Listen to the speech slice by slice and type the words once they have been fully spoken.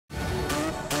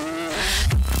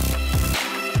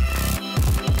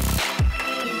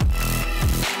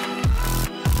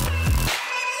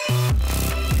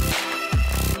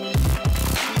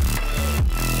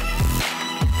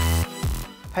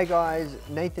Hey guys,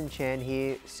 Nathan Chan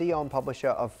here, CEO and publisher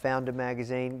of Foundr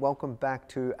magazine. Welcome back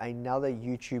to another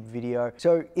YouTube video.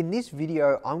 So in this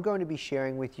video, I'm going to be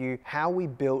sharing with you how we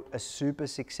built a super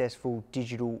successful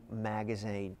digital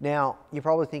magazine. Now, you're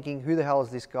probably thinking, who the hell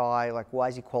is this guy? Like, why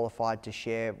is he qualified to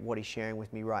share what he's sharing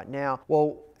with me right now?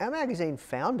 Well, our magazine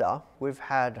Foundr, we've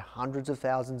had hundreds of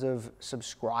thousands of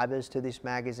subscribers to this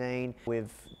magazine.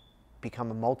 We've become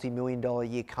a multi-million-dollar a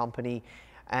year company.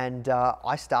 And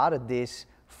I started this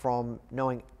from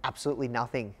knowing absolutely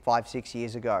nothing 5-6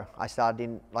 years ago. I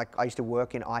used to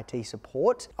work in IT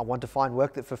support. I wanted to find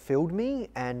work that fulfilled me,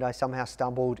 and I somehow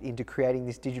stumbled into creating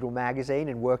this digital magazine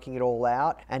and working it all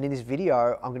out. And in this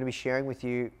video, I'm gonna be sharing with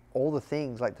you all the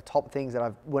things, like the top things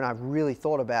that when I've really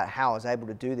thought about how I was able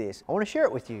to do this, I wanna share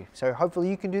it with you. So hopefully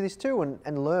you can do this too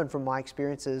and learn from my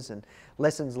experiences and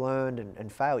lessons learned and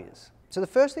failures. So the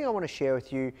first thing I wanna share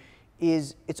with you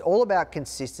is it's all about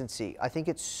consistency. I think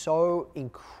it's so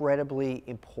incredibly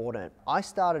important. I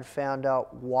started Foundr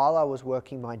while I was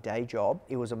working my day job.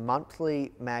 It was a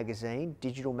monthly magazine,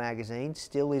 digital magazine,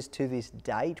 still is to this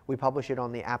date. We publish it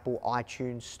on the Apple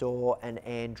iTunes store and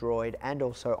Android and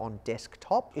also on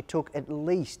desktop. It took at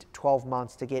least 12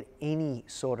 months to get any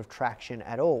sort of traction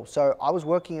at all. So I was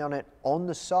working on it on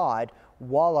the side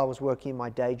while I was working in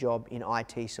my day job in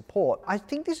IT support. I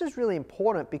think this is really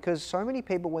important because so many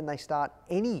people, when they start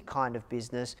any kind of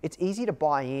business, it's easy to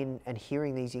buy in and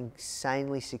hearing these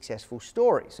insanely successful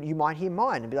stories. You might hear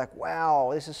mine and be like,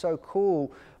 wow, this is so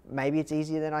cool. Maybe it's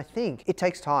easier than I think. It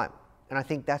takes time. And I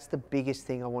think that's the biggest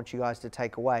thing I want you guys to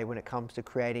take away when it comes to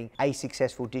creating a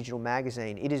successful digital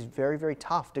magazine. It is very, very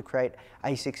tough to create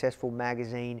a successful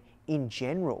magazine in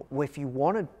general. If you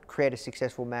want to create a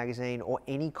successful magazine or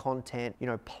any content,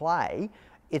 play,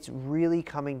 it's really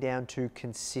coming down to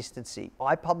consistency.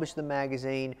 I publish the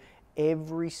magazine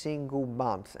every single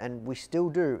month, and we still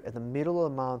do. At the middle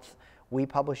of the month, we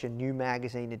publish a new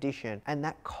magazine edition, and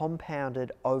that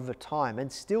compounded over time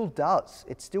and still does.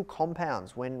 It still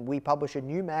compounds when we publish a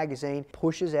new magazine,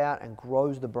 pushes out and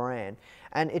grows the brand.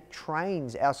 And it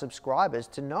trains our subscribers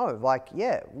to know, like,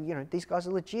 yeah, these guys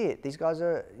are legit. These guys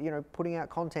are, putting out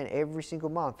content every single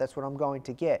month. That's what I'm going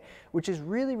to get, which is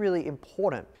really, really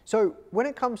important. So when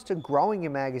it comes to growing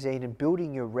your magazine and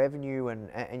building your revenue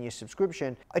and your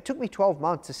subscription, it took me 12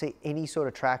 months to see any sort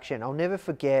of traction. I'll never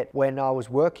forget when I was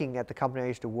working at the company I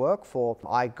used to work for,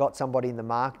 I got somebody in the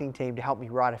marketing team to help me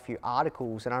write a few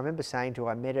articles. And I remember saying to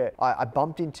her, I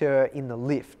bumped into her in the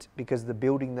lift because the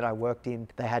building that I worked in,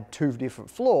 they had 2 different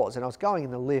floors, and I was going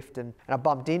in the lift and I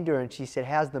bumped into her and she said,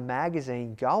 how's the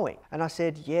magazine going? And I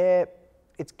said, yeah,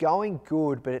 it's going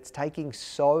good, but it's taking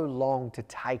so long to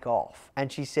take off.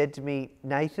 And she said to me,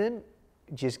 Nathan,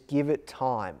 just give it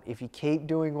time. If you keep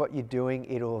doing what you're doing,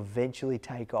 it'll eventually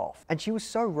take off. And she was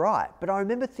so right. But I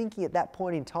remember thinking at that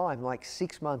point in time, like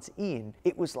 6 months in,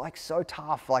 it was like so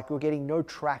tough. Like we're getting no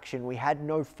traction. We had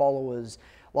no followers.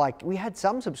 Like we had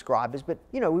some subscribers, but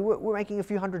we were making a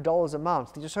few $100s a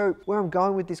month. So where I'm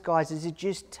going with this, guys, is it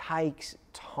just takes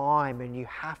time and you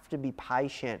have to be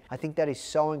patient. I think that is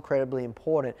so incredibly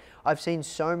important. I've seen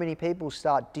so many people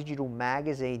start digital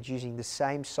magazines using the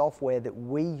same software that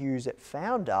we use at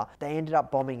Foundr. They ended up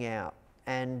bombing out.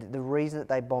 And the reason that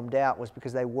they bombed out was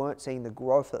because they weren't seeing the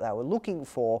growth that they were looking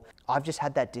for. I've just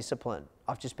had that discipline.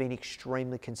 I've just been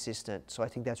extremely consistent. So I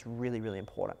think that's really, really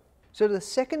important. So the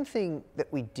second thing that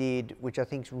we did, which I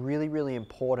think is really, really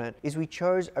important, is we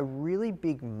chose a really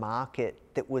big market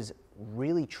that was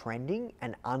really trending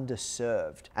and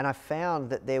underserved. And I found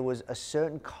that there was a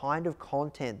certain kind of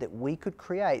content that we could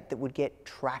create that would get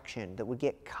traction, that would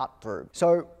get cut through.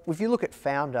 So if you look at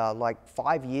Foundr, like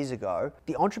 5 years ago,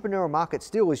 the entrepreneurial market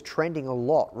still is trending a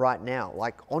lot right now.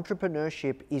 Like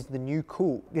entrepreneurship is the new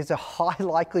cool. There's a high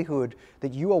likelihood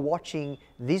that you are watching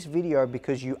this video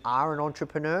because you are an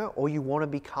entrepreneur or you want to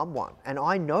become one. And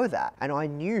I know that. And I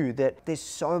knew that there's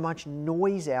so much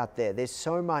noise out there. There's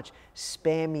so much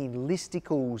spammy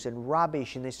listicles and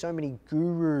rubbish, and there's so many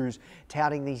gurus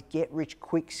touting these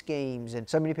get-rich-quick schemes and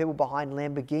so many people behind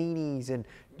Lamborghinis and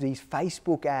these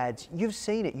Facebook ads. You've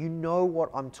seen it. You know what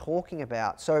I'm talking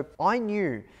about. So I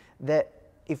knew that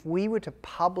if we were to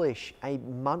publish a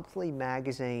monthly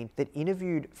magazine that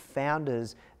interviewed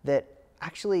founders that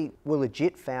actually were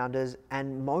legit founders,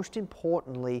 and most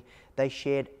importantly, they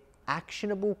shared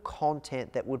actionable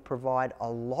content that would provide a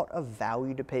lot of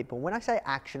value to people. When I say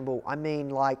actionable, I mean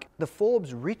like the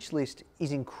Forbes rich list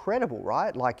is incredible,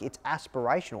 right? Like it's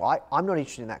aspirational. I'm not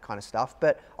interested in that kind of stuff,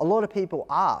 but a lot of people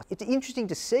are. It's interesting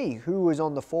to see who is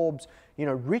on the Forbes,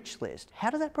 rich list. How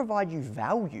does that provide you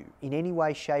value in any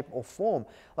way, shape or form?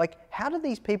 Like how do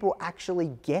these people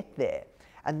actually get there?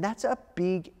 And that's a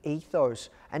big ethos.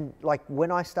 And like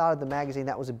when I started the magazine,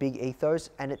 that was a big ethos,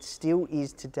 and it still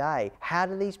is today. How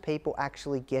do these people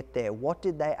actually get there? What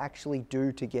did they actually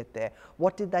do to get there?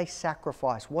 What did they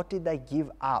sacrifice? What did they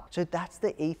give up? So that's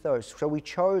the ethos. So we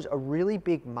chose a really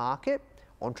big market,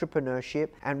 entrepreneurship,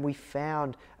 and we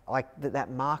found like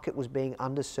that market was being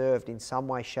underserved in some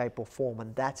way, shape or form,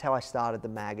 and that's how I started the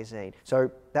magazine.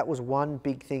 So that was one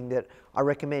big thing that I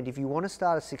recommend. If you want to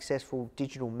start a successful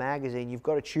digital magazine, you've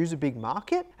got to choose a big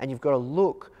market, and you've got to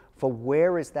look for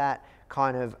where is that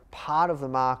kind of part of the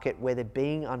market where they're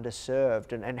being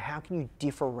underserved, and how can you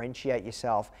differentiate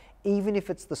yourself, even if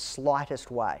it's the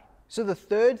slightest way. So the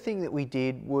third thing that we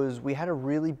did was we had a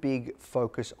really big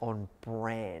focus on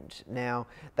brand. Now,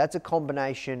 that's a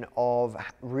combination of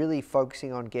really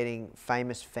focusing on getting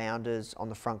famous founders on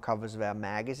the front covers of our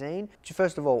magazine.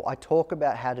 First of all, I talk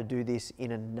about how to do this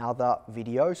in another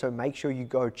video, so make sure you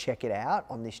go check it out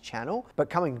on this channel. But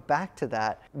coming back to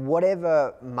that,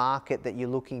 whatever market that you're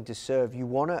looking to serve, you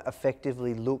want to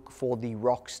effectively look for the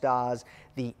rock stars,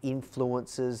 the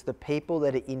influencers, the people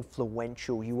that are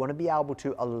influential. You want to be able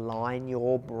to align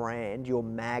your brand, your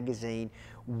magazine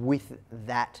with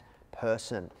that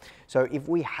person. So if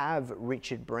we have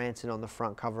Richard Branson on the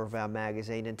front cover of our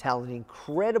magazine and tell an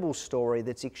incredible story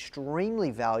that's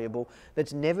extremely valuable,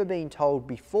 that's never been told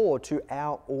before to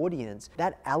our audience,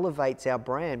 that elevates our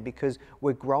brand because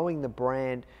we're growing the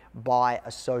brand by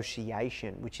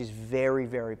association, which is very,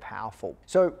 very powerful.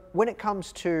 So when it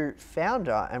comes to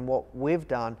Foundr and what we've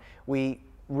done, we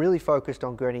really focused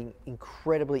on getting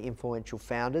incredibly influential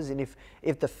founders. And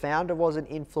if the founder wasn't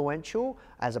influential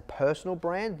as a personal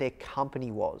brand, their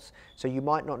company was. So you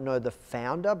might not know the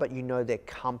founder, but you know their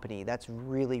company. That's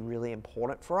really, really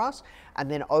important for us. And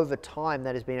then over time,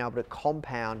 that has been able to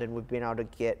compound, and we've been able to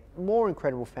get more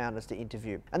incredible founders to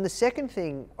interview. And the second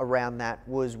thing around that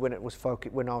was when I was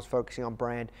focusing on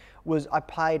brand, was I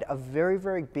paid a very,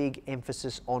 very big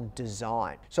emphasis on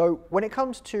design. So when it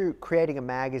comes to creating a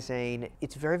magazine,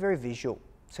 it's very, very visual.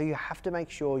 So you have to make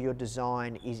sure your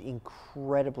design is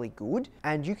incredibly good,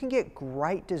 and you can get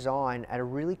great design at a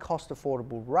really cost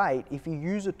affordable rate if you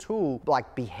use a tool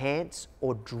like Behance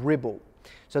or Dribbble.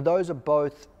 So those are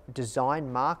both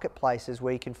design marketplaces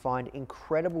where you can find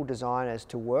incredible designers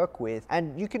to work with,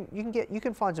 and you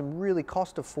can find some really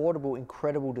cost affordable,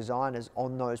 incredible designers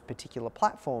on those particular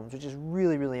platforms, which is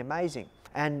really, really amazing.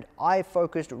 And I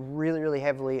focused really, really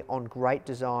heavily on great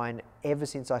design ever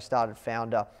since I started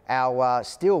Foundr. Our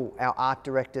art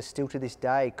director, still to this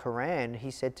day, Karan, he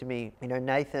said to me, you know,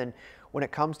 Nathan, when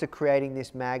it comes to creating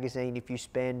this magazine, if you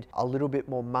spend a little bit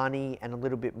more money and a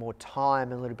little bit more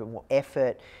time and a little bit more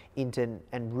effort into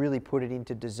and really put it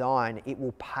into design, it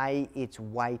will pay its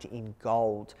weight in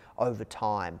gold over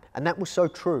time. And that was so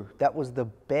true. That was the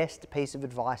best piece of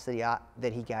advice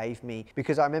that he gave me,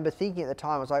 because I remember thinking at the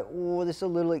time, I was like, oh, this is a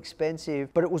little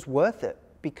expensive, but it was worth it,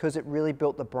 because it really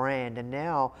built the brand. And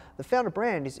now the Foundr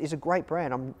brand is a great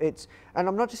brand. And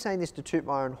I'm not just saying this to toot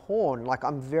my own horn, like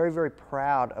I'm very, very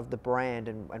proud of the brand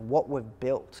and what we've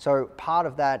built. So part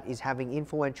of that is having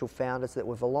influential founders that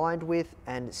we've aligned with,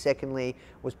 and secondly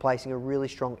was placing a really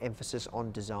strong emphasis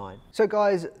on design. So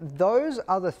guys, those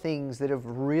are the things that have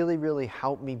really, really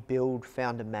helped me build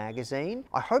Foundr magazine.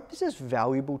 I hope this is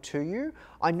valuable to you.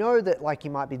 I know that like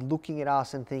you might be looking at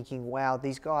us and thinking, wow,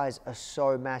 these guys are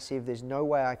so massive, there's no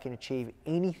way I can achieve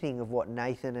anything of what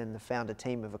Nathan and the Foundr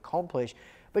team have accomplished.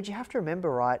 But you have to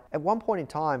remember, right, at one point in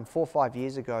time, 4 or 5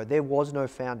 years ago, there was no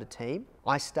Foundr team.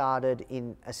 I started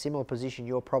in a similar position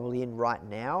you're probably in right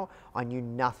now. I knew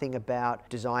nothing about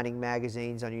designing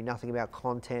magazines. I knew nothing about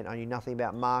content. I knew nothing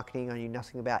about marketing. I knew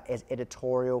nothing about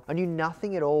editorial. I knew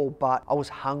nothing at all, but I was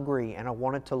hungry and I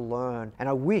wanted to learn. And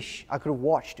I wish I could have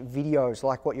watched videos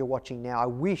like what you're watching now. I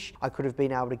wish I could have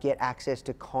been able to get access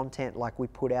to content like we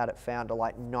put out at Foundr.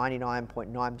 Like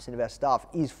 99.9% of our stuff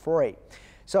is free.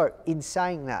 So in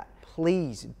saying that,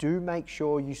 please do make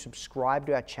sure you subscribe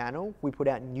to our channel. We put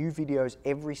out new videos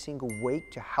every single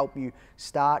week to help you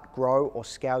start, grow, or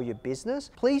scale your business.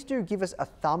 Please do give us a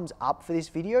thumbs up for this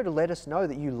video to let us know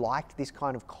that you liked this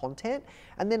kind of content.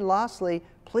 And then lastly,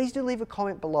 please do leave a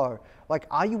comment below. Like,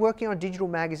 are you working on a digital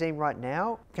magazine right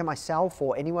now? Can myself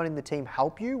or anyone in the team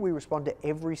help you? We respond to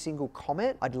every single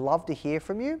comment. I'd love to hear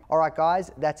from you. All right, guys,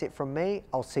 that's it from me.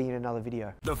 I'll see you in another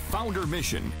video. The Foundr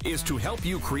mission is to help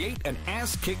you create an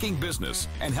ass-kicking business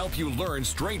and help you learn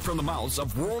straight from the mouths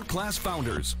of world-class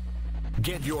founders.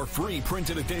 Get your free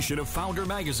printed edition of Foundr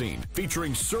magazine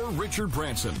featuring Sir Richard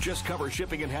Branson. Just cover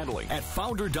shipping and handling at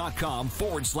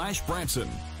foundr.com/Branson.